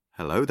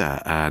Hello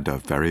there, and a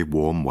very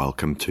warm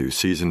welcome to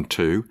Season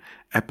 2,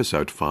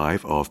 Episode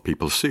 5 of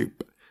People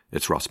Soup.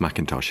 It's Ross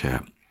McIntosh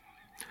here.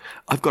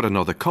 I've got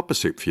another copper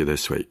soup for you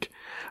this week,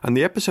 and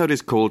the episode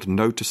is called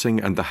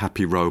Noticing and the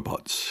Happy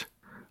Robots.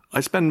 I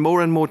spend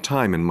more and more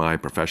time in my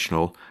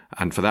professional,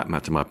 and for that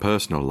matter my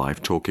personal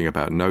life, talking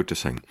about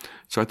noticing,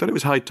 so I thought it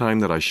was high time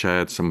that I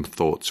shared some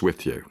thoughts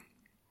with you.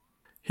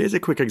 Here's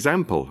a quick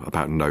example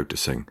about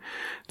noticing.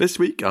 This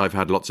week I've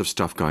had lots of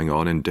stuff going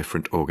on in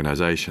different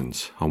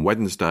organisations. On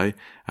Wednesday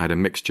I had a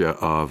mixture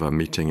of a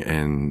meeting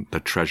in the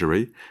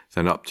Treasury,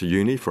 then up to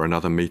uni for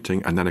another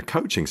meeting, and then a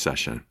coaching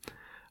session.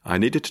 I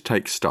needed to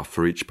take stuff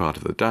for each part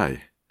of the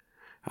day.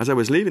 As I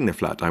was leaving the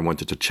flat I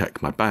wanted to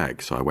check my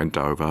bag, so I went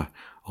over,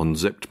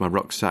 unzipped my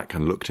rucksack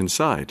and looked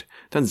inside,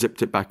 then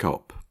zipped it back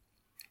up.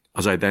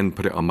 As I then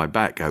put it on my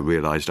back I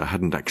realised I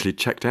hadn't actually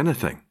checked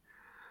anything.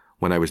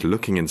 When I was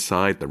looking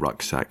inside the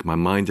rucksack, my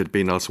mind had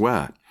been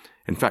elsewhere.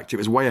 In fact, it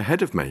was way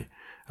ahead of me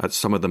at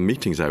some of the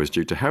meetings I was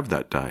due to have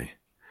that day.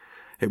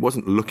 It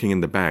wasn't looking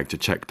in the bag to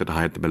check that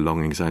I had the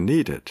belongings I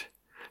needed.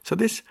 So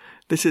this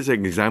is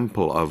an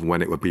example of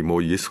when it would be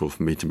more useful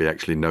for me to be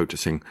actually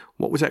noticing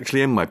what was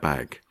actually in my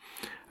bag.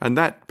 And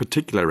that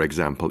particular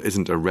example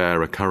isn't a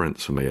rare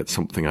occurrence for me. It's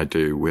something I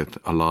do with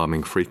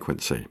alarming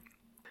frequency.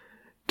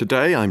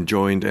 Today I'm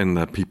joined in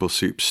the People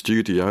Soup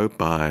studio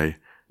by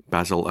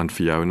Basil and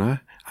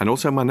Fiona, and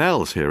also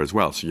Manel's here as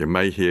well, so you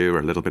may hear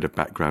a little bit of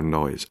background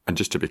noise. And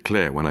just to be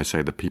clear, when I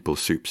say the People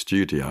Soup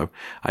studio,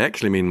 I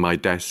actually mean my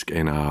desk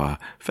in our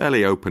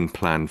fairly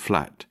open-plan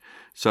flat.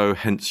 So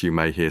hence you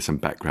may hear some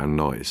background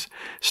noise.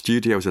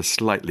 Studio is a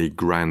slightly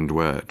grand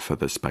word for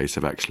the space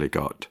I've actually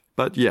got.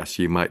 But yes,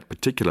 you might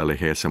particularly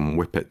hear some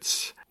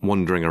whippets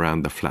wandering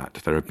around the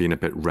flat. They have been a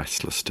bit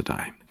restless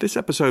today. This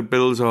episode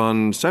builds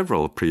on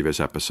several previous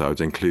episodes,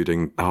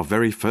 including our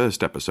very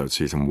first episode,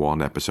 Season 1,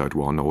 Episode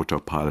 1,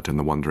 Autopilot and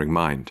the Wandering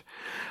Mind.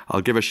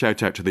 I'll give a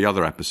shout out to the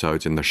other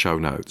episodes in the show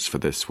notes for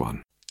this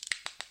one.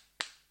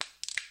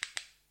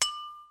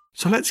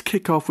 So let's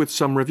kick off with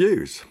some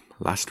reviews.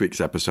 Last week's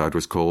episode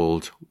was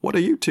called, What Are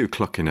You Two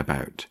Clucking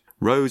About?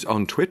 Rose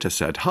on Twitter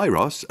said, Hi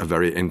Ross, a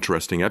very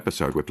interesting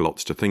episode with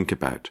lots to think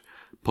about.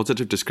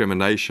 Positive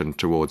discrimination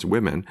towards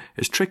women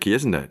is tricky,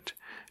 isn't it?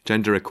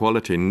 Gender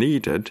equality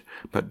needed,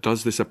 but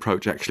does this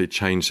approach actually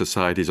change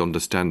society's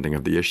understanding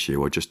of the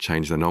issue or just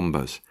change the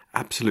numbers?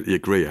 Absolutely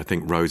agree. I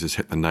think Rose has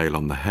hit the nail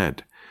on the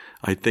head.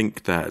 I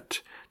think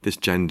that this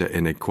gender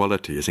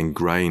inequality is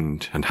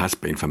ingrained and has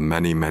been for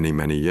many, many,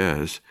 many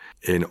years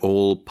in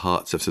all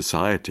parts of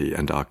society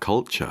and our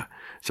culture.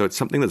 So it's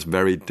something that's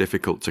very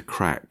difficult to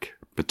crack,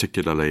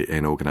 particularly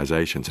in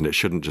organisations, and it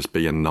shouldn't just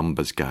be a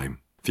numbers game.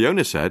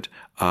 Fiona said,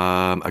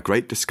 a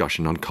great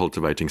discussion on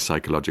cultivating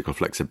psychological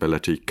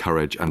flexibility,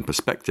 courage and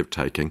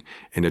perspective-taking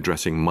in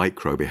addressing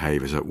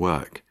micro-behaviours at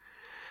work.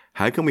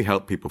 How can we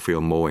help people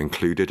feel more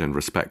included and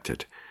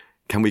respected?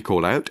 Can we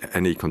call out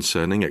any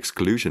concerning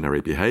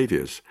exclusionary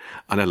behaviours?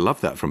 And I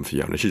love that from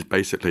Fiona. She's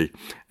basically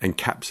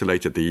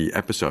encapsulated the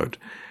episode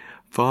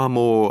far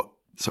more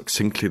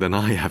succinctly than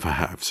I ever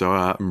have, so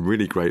I'm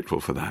really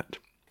grateful for that.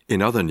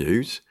 In other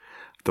news,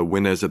 the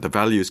winners of the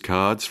values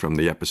cards from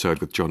the episode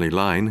with Johnny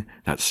Lyne,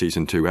 that's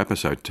Season 2,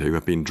 Episode 2,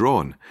 have been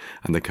drawn,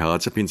 and the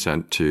cards have been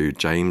sent to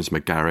James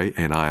McGarry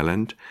in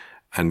Ireland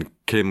and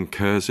Kim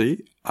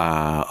Kersey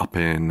up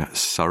in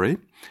Surrey.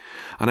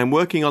 And I'm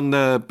working on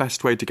the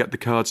best way to get the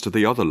cards to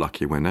the other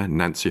lucky winner,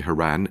 Nancy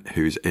Horan,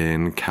 who's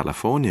in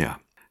California.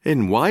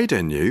 In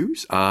wider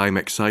news, I'm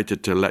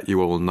excited to let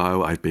you all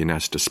know I've been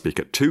asked to speak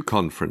at 2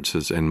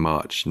 conferences in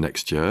March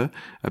next year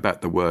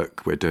about the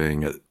work we're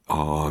doing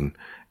on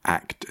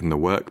ACT in the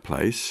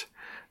workplace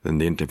and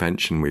the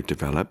intervention we've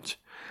developed,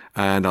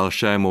 and I'll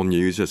share more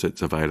news as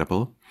it's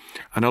available.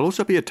 And I'll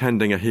also be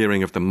attending a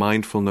hearing of the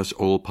Mindfulness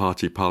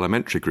All-Party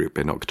Parliamentary Group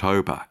in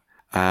October,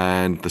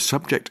 and the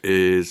subject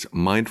is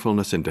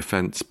mindfulness in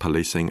defence,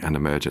 policing and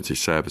emergency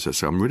services,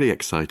 so I'm really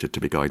excited to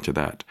be going to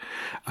that.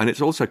 And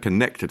it's also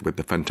connected with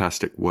the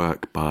fantastic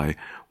work by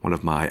one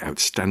of my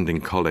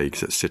outstanding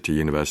colleagues at City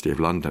University of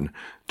London,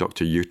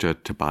 Dr.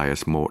 Jutta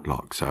Tobias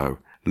Mortlock, so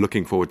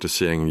looking forward to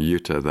seeing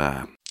Jutta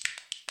there.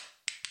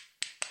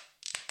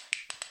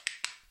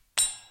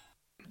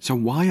 So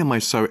why am I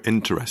so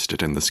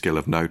interested in the skill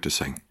of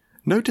noticing?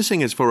 Noticing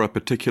is for a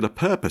particular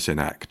purpose in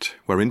ACT.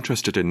 We're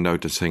interested in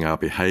noticing our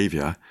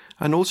behaviour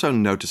and also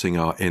noticing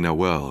our inner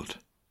world.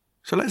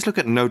 So let's look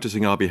at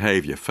noticing our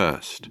behaviour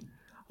first.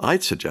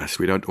 I'd suggest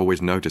we don't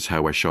always notice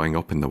how we're showing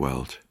up in the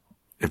world.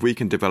 If we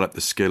can develop the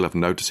skill of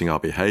noticing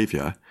our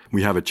behaviour,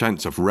 we have a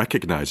chance of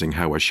recognising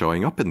how we're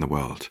showing up in the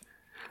world.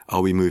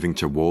 Are we moving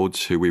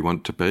towards who we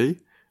want to be,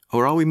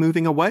 or are we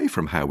moving away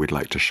from how we'd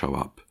like to show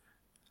up?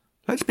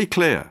 Let's be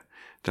clear.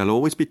 There'll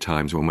always be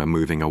times when we're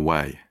moving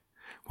away.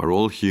 We're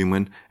all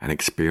human and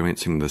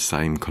experiencing the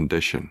same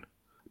condition.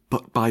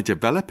 But by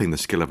developing the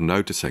skill of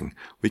noticing,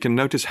 we can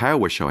notice how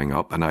we're showing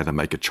up and either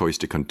make a choice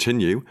to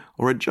continue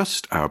or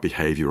adjust our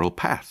behavioural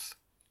path.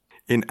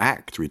 In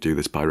ACT, we do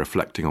this by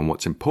reflecting on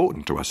what's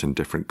important to us in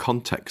different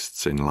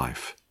contexts in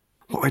life.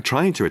 What we're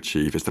trying to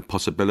achieve is the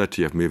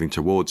possibility of moving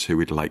towards who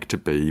we'd like to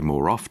be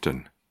more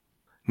often.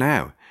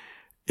 Now,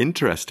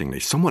 interestingly,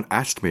 someone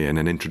asked me in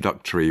an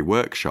introductory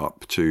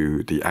workshop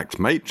to the ACT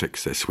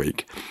Matrix this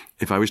week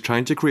if I was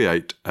trying to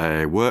create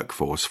a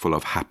workforce full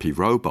of happy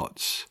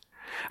robots.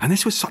 And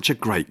this was such a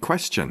great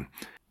question.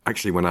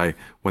 Actually,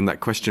 when that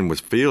question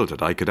was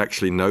fielded, I could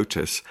actually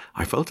notice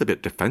I felt a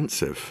bit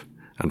defensive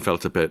and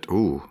felt a bit,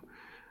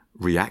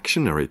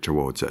 reactionary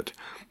towards it.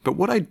 But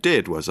what I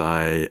did was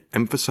I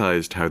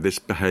emphasized how this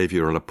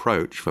behavioral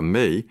approach, for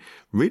me,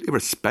 really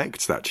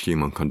respects that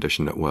human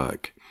condition at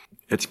work.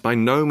 It's by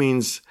no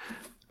means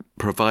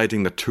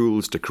providing the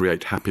tools to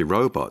create happy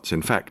robots.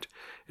 In fact,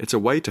 it's a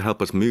way to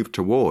help us move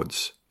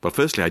towards, well,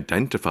 firstly,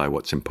 identify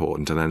what's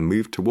important and then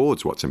move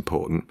towards what's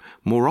important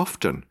more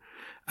often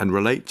and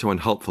relate to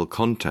unhelpful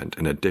content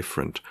in a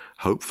different,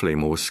 hopefully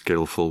more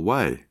skillful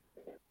way.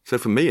 So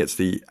for me, it's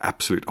the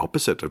absolute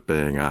opposite of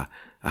being a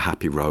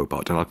happy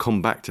robot, and I'll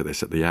come back to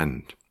this at the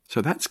end.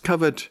 So that's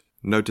covered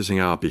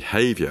noticing our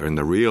behavior in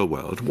the real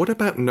world. What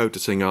about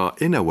noticing our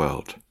inner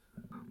world?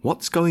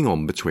 What's going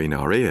on between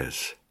our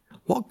ears?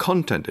 What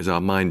content is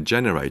our mind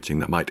generating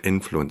that might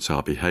influence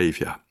our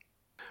behavior?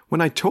 When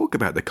I talk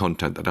about the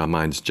content that our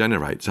minds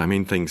generates, I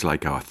mean things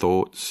like our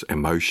thoughts,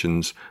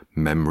 emotions,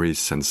 memories,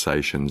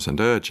 sensations, and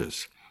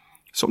urges.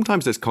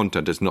 Sometimes this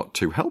content is not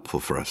too helpful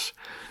for us.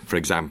 For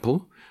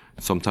example,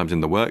 sometimes in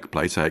the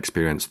workplace I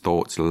experience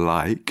thoughts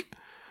like,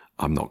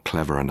 I'm not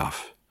clever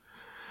enough.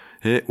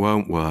 It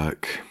won't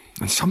work.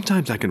 And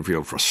sometimes I can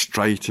feel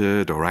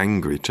frustrated or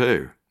angry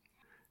too.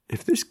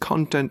 If this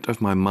content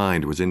of my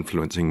mind was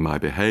influencing my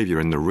behavior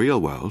in the real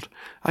world,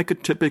 I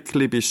could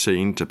typically be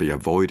seen to be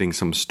avoiding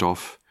some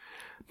stuff,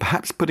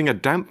 perhaps putting a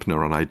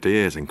dampener on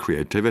ideas and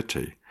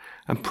creativity,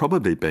 and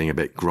probably being a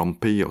bit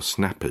grumpy or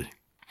snappy.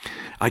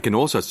 I can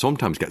also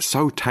sometimes get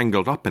so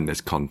tangled up in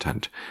this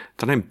content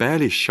that I'm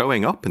barely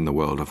showing up in the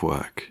world of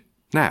work.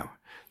 Now,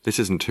 this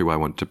isn't who I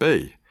want to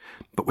be,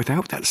 but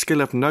without that skill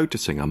of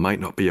noticing, I might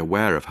not be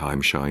aware of how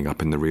I'm showing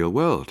up in the real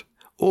world,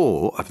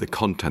 or of the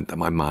content that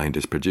my mind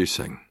is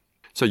producing.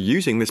 So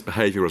using this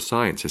behavioral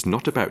science is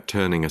not about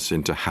turning us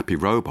into happy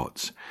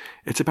robots.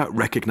 It's about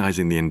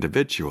recognizing the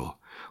individual,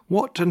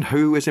 what and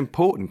who is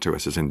important to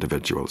us as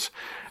individuals,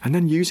 and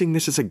then using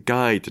this as a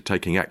guide to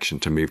taking action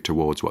to move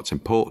towards what's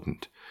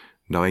important,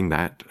 knowing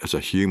that, as a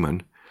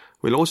human,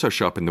 we'll also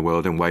show up in the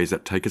world in ways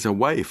that take us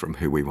away from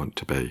who we want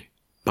to be.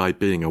 By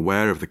being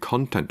aware of the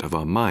content of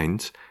our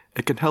minds,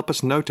 it can help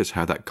us notice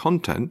how that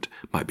content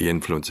might be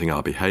influencing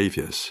our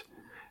behaviors.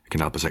 It can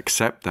help us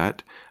accept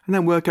that and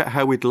then work out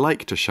how we'd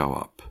like to show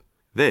up.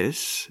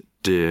 This,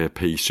 dear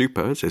P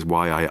Supers, is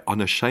why I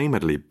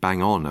unashamedly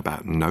bang on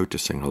about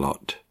noticing a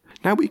lot.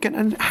 Now we can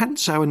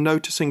enhance our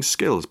noticing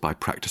skills by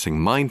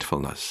practicing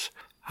mindfulness.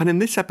 And in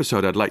this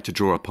episode, I'd like to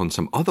draw upon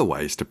some other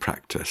ways to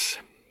practice.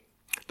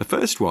 The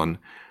first one,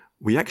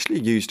 we actually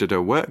used at a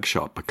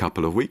workshop a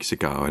couple of weeks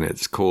ago, and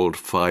it's called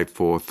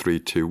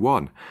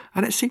 5-4-3-2-1.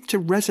 And it seemed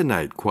to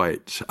resonate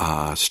quite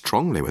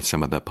strongly with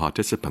some of the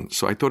participants.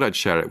 So I thought I'd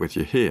share it with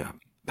you here.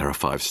 There are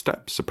 5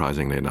 steps,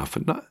 surprisingly enough.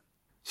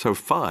 So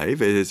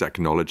 5 is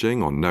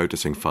acknowledging or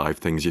noticing 5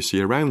 things you see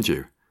around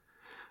you.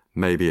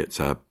 Maybe it's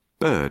a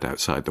bird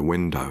outside the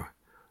window.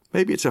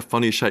 Maybe it's a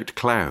funny-shaped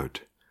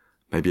cloud.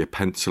 Maybe a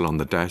pencil on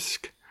the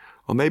desk.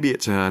 Or maybe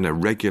it's an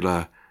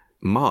irregular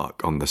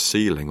mark on the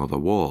ceiling or the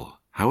wall.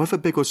 However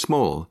big or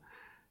small,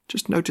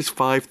 just notice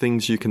 5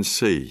 things you can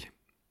see.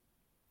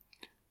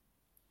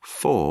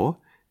 4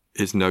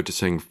 is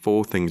noticing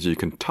 4 things you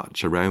can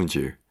touch around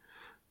you.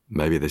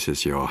 Maybe this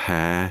is your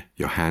hair,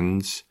 your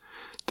hands,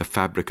 the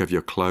fabric of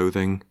your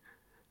clothing,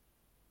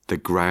 the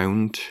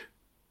ground.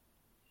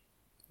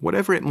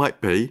 Whatever it might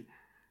be,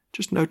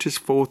 just notice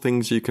 4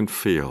 things you can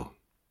feel.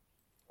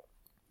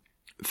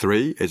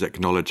 3 is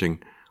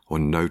acknowledging or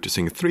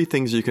noticing 3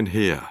 things you can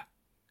hear.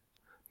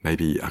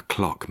 Maybe a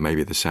clock,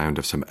 maybe the sound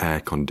of some air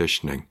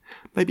conditioning,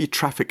 maybe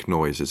traffic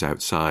noises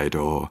outside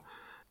or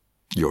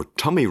your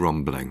tummy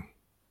rumbling.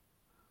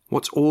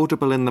 What's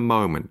audible in the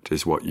moment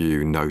is what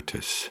you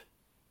notice.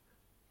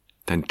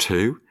 Then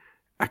 2,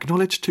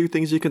 acknowledge 2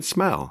 things you can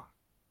smell.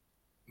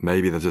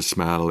 Maybe there's a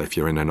smell if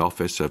you're in an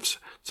office of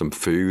some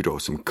food or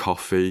some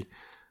coffee.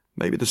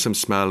 Maybe there's some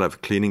smell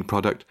of cleaning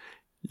product.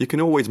 You can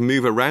always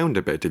move around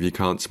a bit if you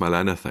can't smell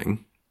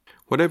anything.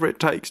 Whatever it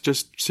takes,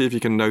 just see if you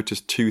can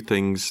notice 2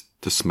 things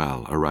to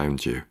smell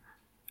around you.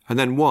 And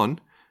then 1,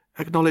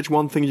 acknowledge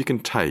 1 thing you can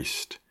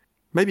taste.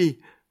 Maybe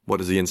what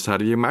does the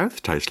inside of your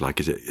mouth taste like?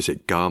 Is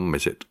it gum?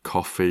 Is it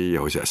coffee?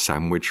 Or is it a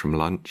sandwich from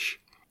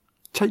lunch?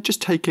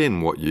 Just take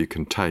in what you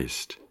can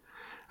taste.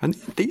 And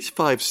these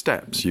 5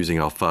 steps, using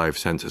our 5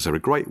 senses, are a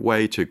great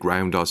way to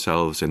ground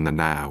ourselves in the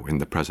now, in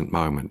the present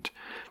moment.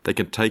 They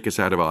can take us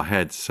out of our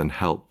heads and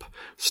help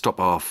stop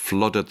our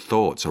flooded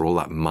thoughts or all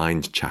that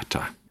mind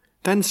chatter.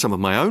 Then some of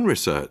my own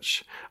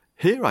research.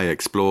 Here I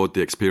explored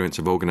the experience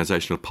of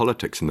organisational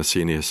politics in the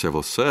senior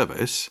civil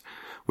service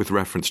with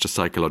reference to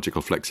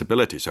psychological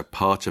flexibility. So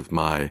part of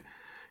my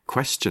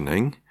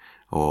questioning,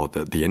 or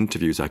the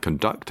interviews I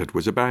conducted,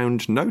 was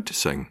around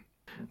noticing.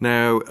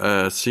 Now,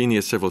 a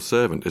senior civil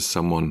servant is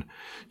someone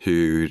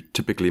who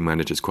typically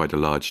manages quite a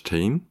large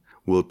team,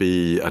 will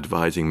be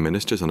advising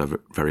ministers on a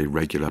very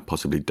regular,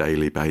 possibly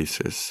daily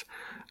basis,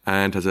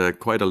 and has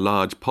quite a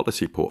large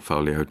policy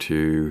portfolio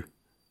to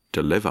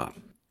deliver.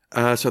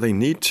 So they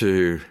need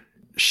to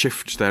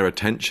shift their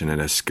attention in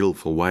a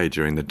skillful way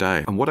during the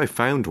day. And what I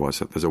found was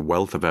that there's a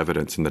wealth of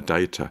evidence in the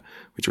data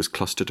which was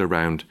clustered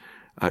around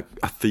a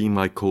theme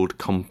I called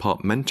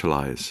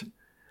compartmentalize.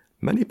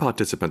 Many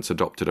participants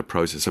adopted a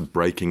process of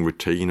breaking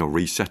routine or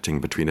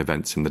resetting between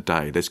events in the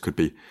day. This could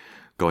be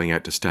going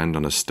out to stand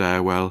on a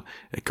stairwell,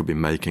 it could be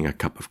making a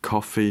cup of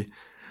coffee,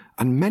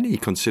 and many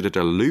considered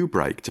a loo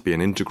break to be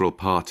an integral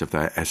part of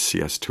their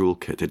SCS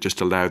toolkit. It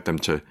just allowed them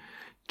to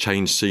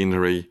change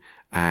scenery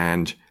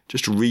and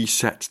just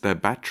reset their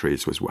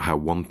batteries, was how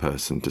one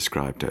person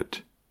described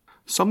it.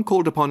 Some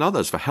called upon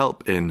others for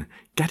help in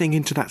getting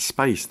into that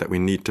space that we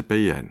need to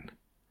be in.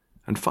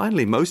 And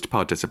finally, most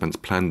participants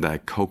planned their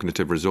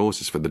cognitive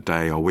resources for the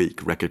day or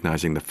week,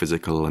 recognizing the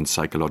physical and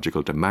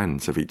psychological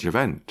demands of each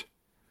event.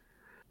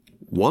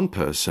 One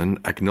person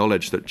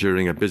acknowledged that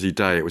during a busy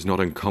day it was not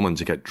uncommon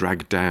to get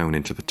dragged down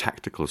into the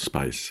tactical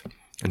space,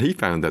 and he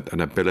found that an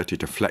ability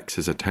to flex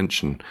his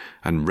attention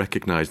and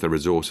recognize the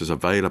resources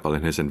available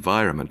in his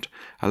environment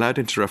allowed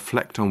him to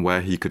reflect on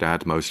where he could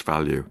add most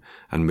value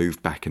and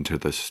move back into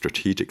the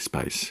strategic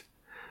space.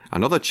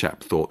 Another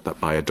chap thought that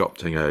by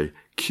adopting a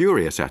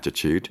curious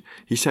attitude,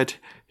 he said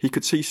he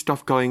could see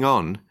stuff going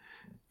on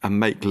and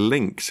make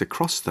links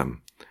across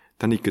them.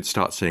 Then he could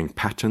start seeing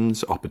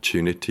patterns,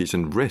 opportunities,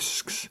 and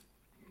risks.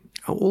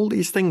 All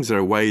these things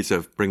are ways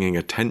of bringing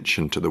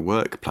attention to the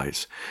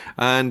workplace.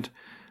 And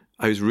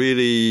I was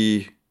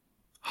really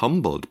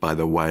humbled by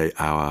the way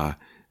our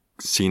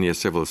senior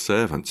civil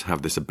servants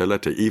have this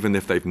ability, even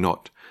if they've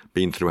not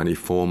been through any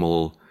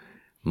formal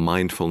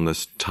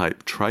mindfulness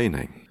type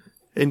training.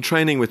 In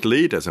training with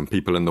leaders and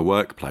people in the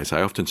workplace,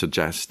 I often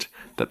suggest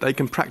that they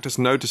can practice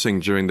noticing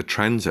during the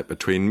transit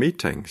between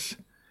meetings.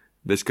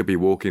 This could be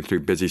walking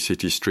through busy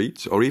city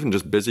streets or even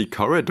just busy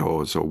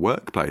corridors or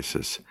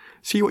workplaces.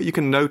 See what you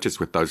can notice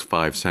with those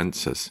 5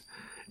 senses.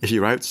 If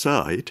you're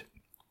outside,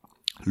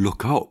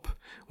 look up.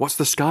 What's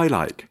the sky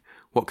like?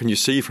 What can you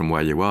see from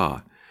where you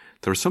are?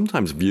 There are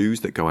sometimes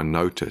views that go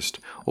unnoticed.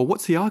 Or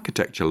what's the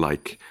architecture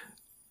like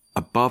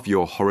above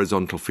your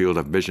horizontal field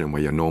of vision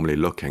where you're normally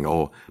looking?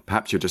 Or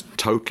perhaps you're just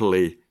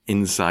totally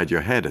inside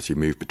your head as you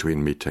move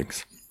between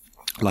meetings,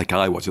 like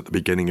I was at the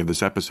beginning of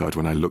this episode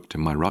when I looked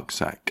in my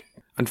rucksack.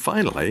 And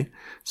finally,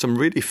 some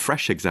really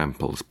fresh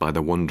examples by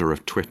the wonder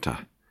of Twitter.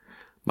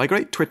 My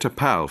great Twitter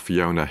pal,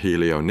 Fiona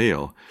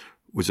Healy-O'Neill,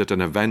 was at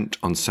an event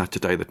on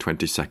Saturday the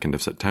 22nd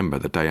of September,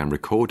 the day I'm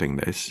recording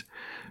this,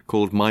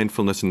 called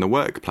Mindfulness in the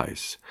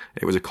Workplace.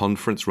 It was a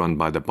conference run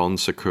by the Bon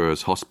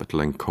Secours Hospital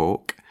in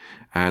Cork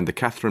and the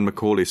Catherine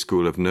Macaulay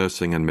School of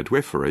Nursing and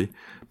Midwifery,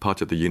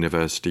 part of the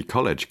University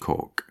College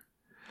Cork.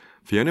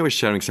 Fiona was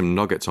sharing some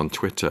nuggets on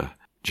Twitter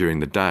during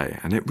the day,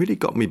 and it really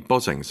got me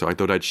buzzing, so I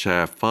thought I'd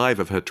share 5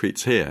 of her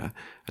tweets here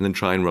and then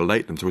try and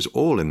relate them to us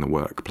all in the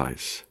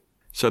workplace.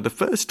 So the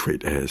first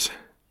tweet is,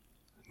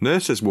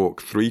 nurses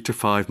walk 3 to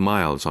 5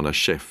 miles on a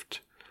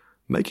shift.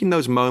 Making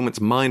those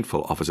moments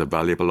mindful offers a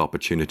valuable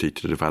opportunity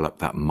to develop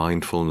that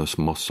mindfulness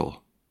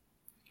muscle.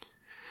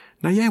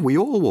 Now, yeah, we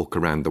all walk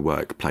around the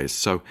workplace,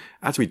 so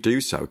as we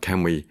do so,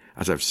 can we,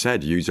 as I've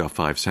said, use our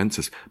 5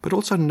 senses, but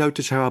also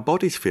notice how our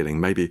body's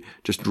feeling, maybe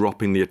just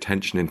dropping the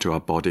attention into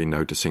our body,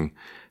 noticing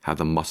how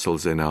the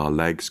muscles in our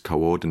legs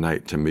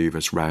coordinate to move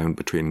us round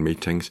between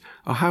meetings,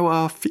 or how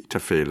our feet are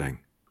feeling.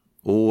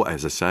 Or,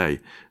 as I say,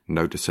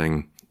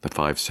 noticing the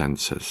 5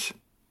 senses.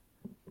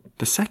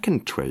 The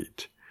second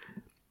tweet,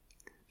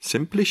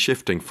 simply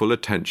shifting full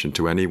attention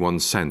to any one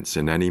sense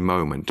in any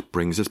moment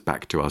brings us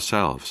back to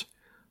ourselves.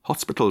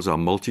 Hospitals are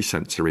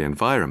multisensory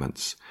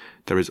environments.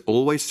 There is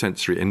always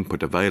sensory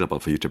input available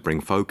for you to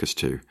bring focus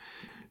to.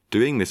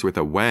 Doing this with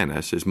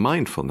awareness is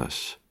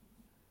mindfulness.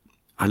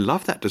 I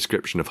love that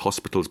description of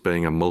hospitals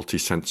being a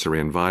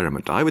multisensory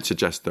environment. I would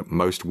suggest that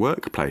most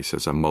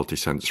workplaces are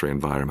multisensory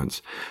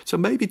environments. So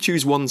maybe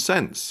choose one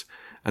sense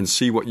and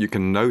see what you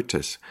can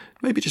notice.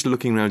 Maybe just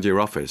looking around your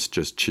office,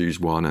 just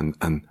choose one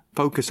and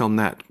focus on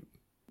that.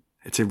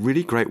 It's a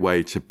really great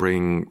way to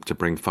bring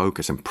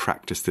focus and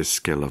practice this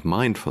skill of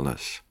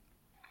mindfulness.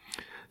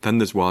 Then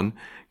there's one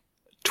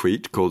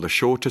tweet called the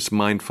shortest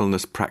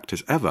mindfulness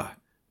practice ever.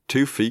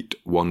 2 feet,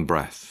 1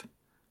 breath.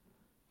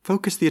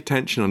 Focus the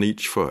attention on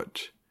each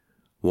foot,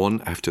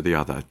 one after the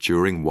other,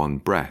 during 1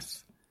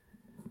 breath.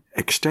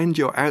 Extend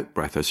your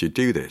out-breath as you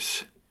do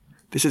this.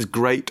 This is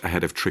great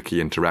ahead of tricky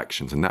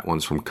interactions, and that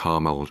one's from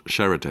Carmel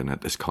Sheridan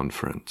at this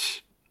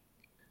conference.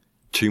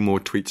 2 more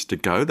tweets to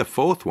go. The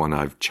 4th one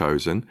I've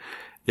chosen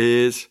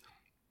is,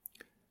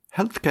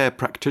 healthcare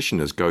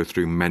practitioners go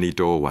through many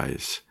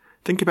doorways.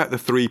 Think about the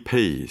 3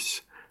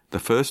 Ps. The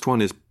first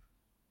one is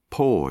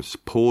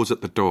pause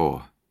at the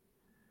door.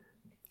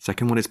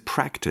 Second one is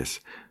practice.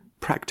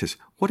 Practice.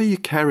 What are you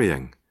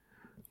carrying?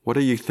 What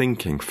are you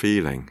thinking,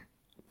 feeling?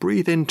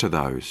 Breathe into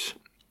those.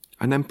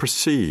 And then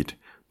proceed.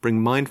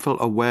 bring mindful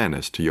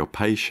awareness to your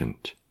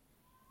patient.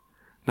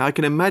 Now, I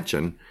can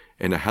imagine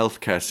in a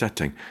healthcare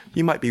setting,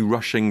 you might be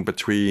rushing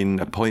between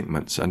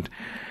appointments and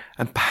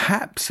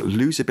perhaps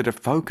lose a bit of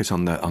focus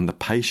on the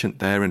patient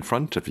there in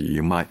front of you.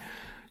 You might,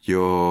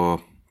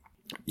 your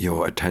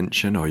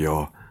attention or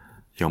your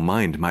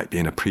mind might be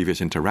in a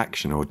previous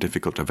interaction or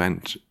difficult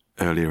event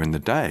earlier in the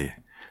day.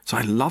 So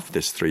I love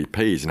this 3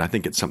 Ps, and I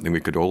think it's something we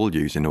could all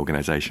use in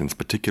organizations,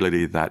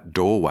 particularly that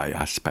doorway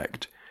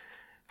aspect.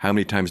 How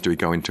many times do we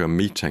go into a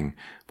meeting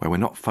where we're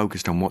not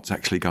focused on what's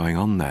actually going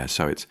on there?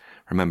 So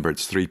remember,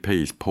 it's 3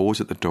 Ps.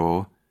 Pause at the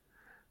door.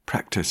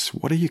 Practice.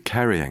 What are you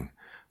carrying?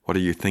 What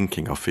are you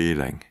thinking or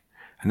feeling?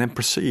 And then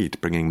proceed,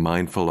 bringing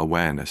mindful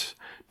awareness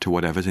to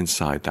whatever's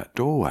inside that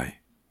doorway.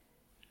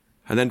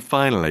 And then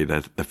finally,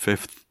 the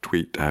 5th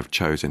tweet I've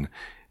chosen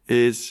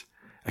is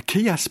a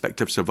key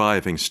aspect of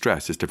surviving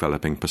stress is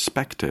developing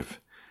perspective.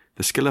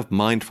 The skill of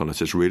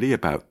mindfulness is really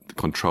about the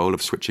control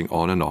of switching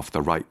on and off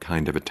the right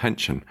kind of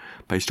attention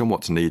based on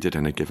what's needed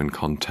in a given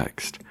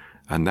context.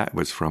 And that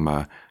was from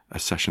a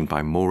session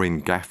by Maureen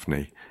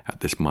Gaffney at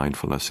this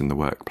Mindfulness in the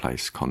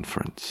Workplace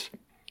conference.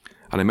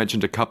 And I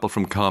mentioned a couple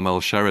from Carmel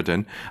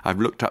Sheridan. I've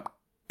looked up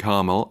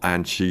Carmel,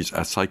 and she's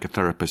a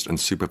psychotherapist and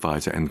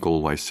supervisor in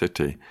Galway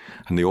City,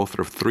 and the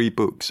author of 3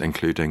 books,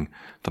 including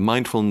The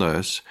Mindful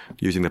Nurse,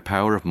 Using the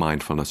Power of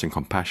Mindfulness and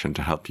Compassion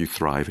to Help You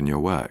Thrive in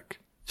Your Work.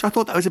 So I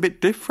thought that was a bit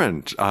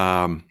different,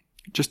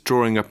 just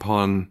drawing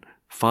upon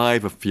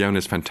 5 of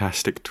Fiona's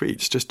fantastic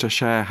tweets, just to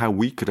share how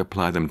we could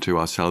apply them to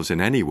ourselves in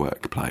any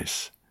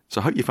workplace.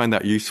 So I hope you find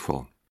that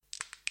useful.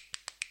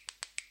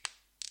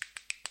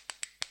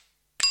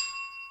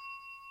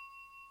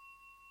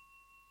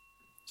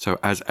 So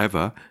as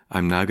ever,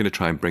 I'm now going to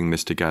try and bring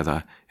this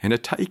together in a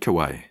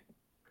takeaway.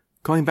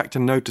 Going back to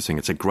noticing,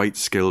 it's a great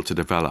skill to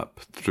develop.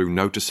 Through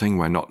noticing,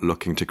 we're not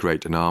looking to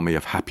create an army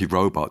of happy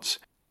robots.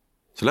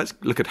 So let's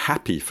look at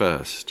happy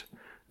first.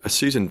 As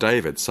Susan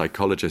David,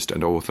 psychologist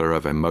and author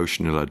of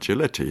Emotional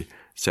Agility,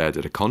 said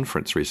at a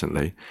conference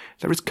recently,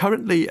 there is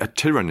currently a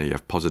tyranny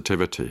of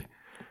positivity.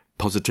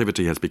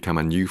 Positivity has become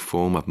a new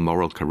form of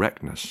moral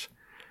correctness.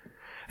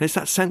 And it's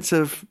that sense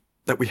of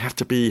that we have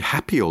to be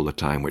happy all the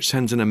time, which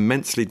sends an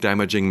immensely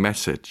damaging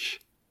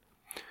message.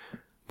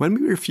 When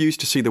we refuse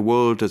to see the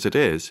world as it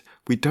is,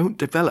 we don't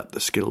develop the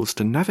skills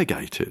to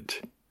navigate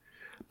it.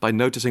 By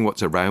noticing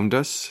what's around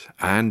us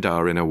and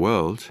our inner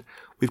world,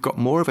 we've got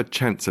more of a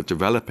chance of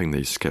developing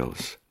these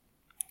skills.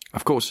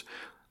 Of course,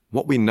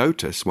 what we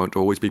notice won't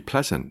always be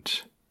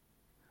pleasant.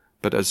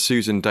 But as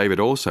Susan David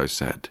also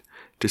said,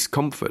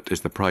 discomfort is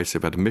the price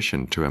of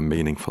admission to a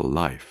meaningful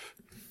life.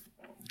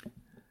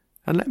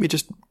 And let me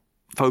just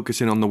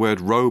focus in on the word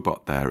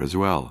robot there as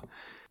well.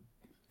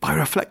 By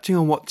reflecting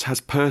on what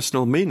has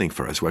personal meaning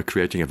for us, we're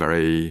creating a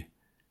very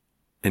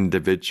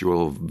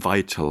individual,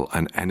 vital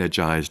and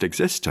energized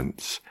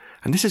existence.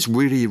 And this is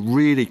really,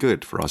 really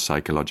good for our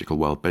psychological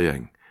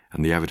well-being,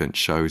 and the evidence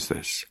shows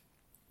this.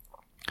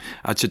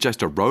 I'd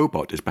suggest a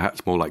robot is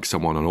perhaps more like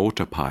someone on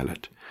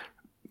autopilot,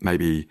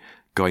 maybe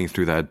going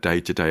through their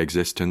day-to-day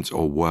existence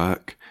or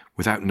work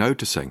without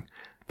noticing,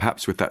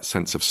 perhaps with that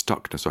sense of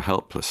stuckness or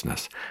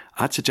helplessness.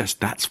 I'd suggest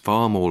that's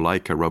far more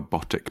like a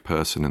robotic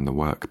person in the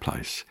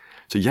workplace.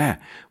 So yeah,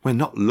 we're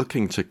not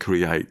looking to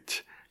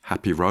create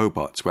happy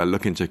robots. We're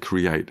looking to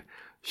create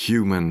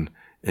human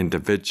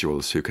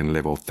individuals who can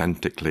live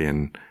authentically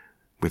and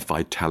with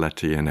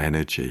vitality and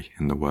energy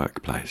in the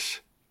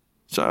workplace.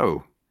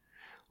 So,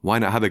 why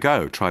not have a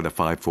go? Try the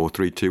 5, 4,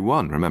 3, 2,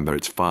 1. Remember,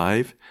 it's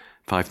 5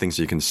 things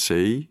you can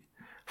see,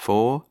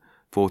 4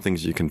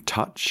 things you can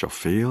touch or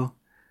feel,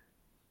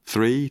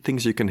 3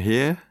 things you can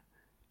hear,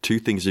 2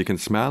 things you can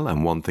smell,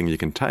 and 1 thing you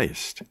can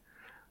taste.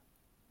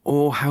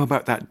 Or how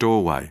about that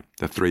doorway,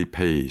 the 3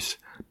 Ps?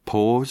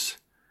 Pause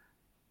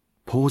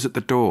at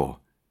the door.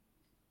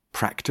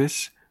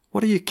 Practice.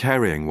 What are you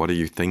carrying? What are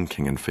you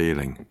thinking and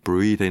feeling?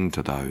 Breathe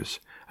into those.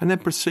 And then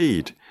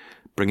proceed,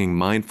 bringing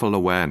mindful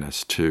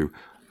awareness to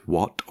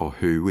what or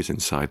who is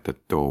inside the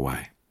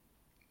doorway.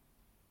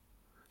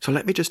 So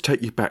let me just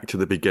take you back to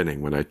the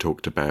beginning when I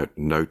talked about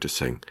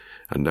noticing,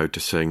 and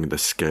noticing the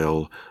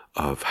skill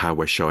of how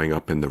we're showing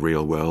up in the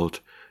real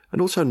world,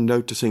 and also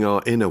noticing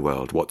our inner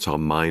world, what's our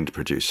mind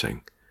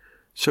producing.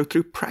 So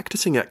through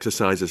practicing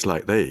exercises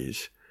like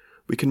these,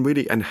 we can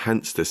really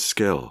enhance this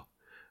skill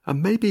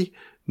and maybe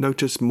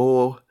notice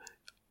more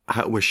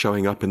how we're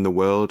showing up in the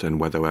world and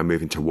whether we're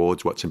moving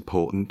towards what's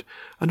important,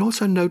 and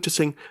also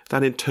noticing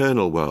that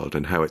internal world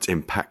and how it's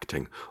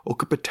impacting or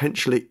could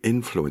potentially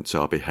influence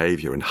our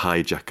behavior and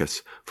hijack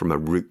us from a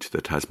route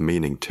that has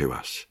meaning to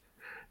us.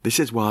 This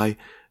is why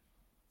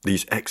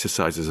these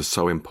exercises are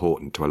so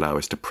important to allow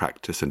us to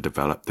practice and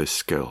develop this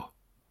skill.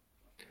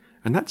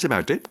 And that's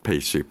about it, Pea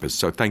Supers.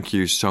 So thank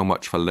you so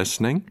much for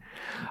listening.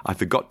 I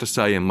forgot to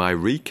say in my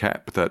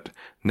recap that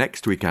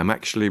next week I'm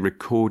actually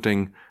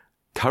recording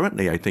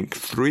currently, I think,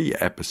 3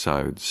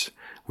 episodes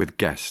with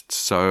guests.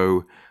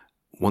 So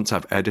once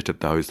I've edited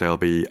those, they'll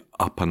be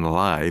up and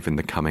live in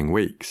the coming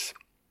weeks.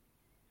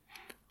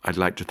 I'd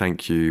like to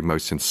thank you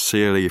most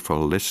sincerely for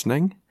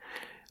listening.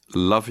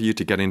 love for you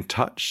to get in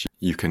touch.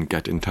 You can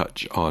get in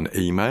touch on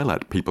email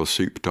at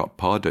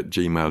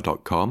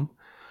peoplesoup.pod@gmail.com.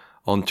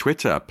 On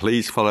Twitter,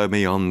 please follow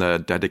me on the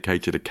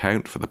dedicated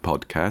account for the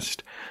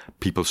podcast,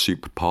 People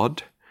Soup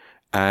Pod.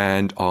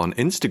 And on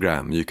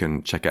Instagram, you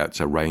can check out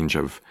a range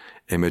of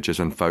images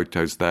and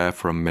photos there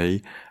from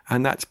me.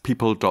 And that's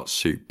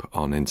people.soup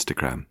on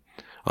Instagram.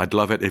 I'd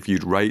love it if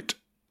you'd rate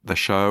the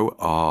show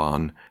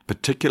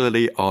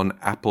particularly on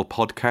Apple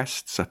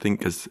Podcasts, I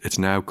think as it's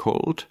now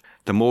called.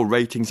 The more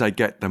ratings I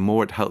get, the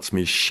more it helps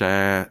me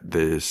share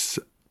this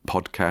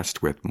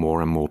podcast with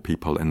more and more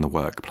people in the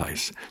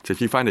workplace. So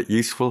if you find it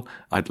useful,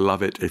 I'd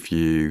love it if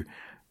you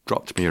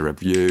dropped me a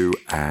review,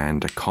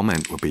 and a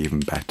comment would be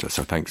even better.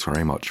 So thanks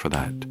very much for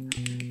that.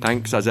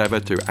 Thanks as ever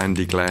to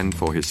Andy Glenn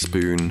for his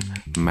spoon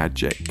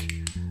magic.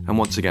 And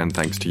once again,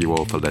 thanks to you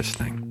all for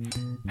listening.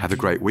 Have a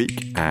great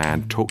week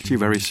and talk to you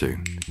very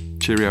soon.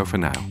 Cheerio for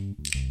now.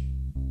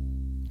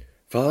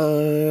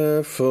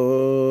 5,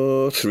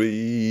 4,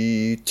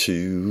 3,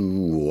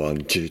 2,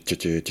 1.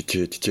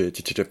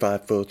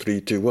 5, 4,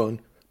 3, 2, 1.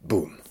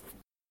 Boom.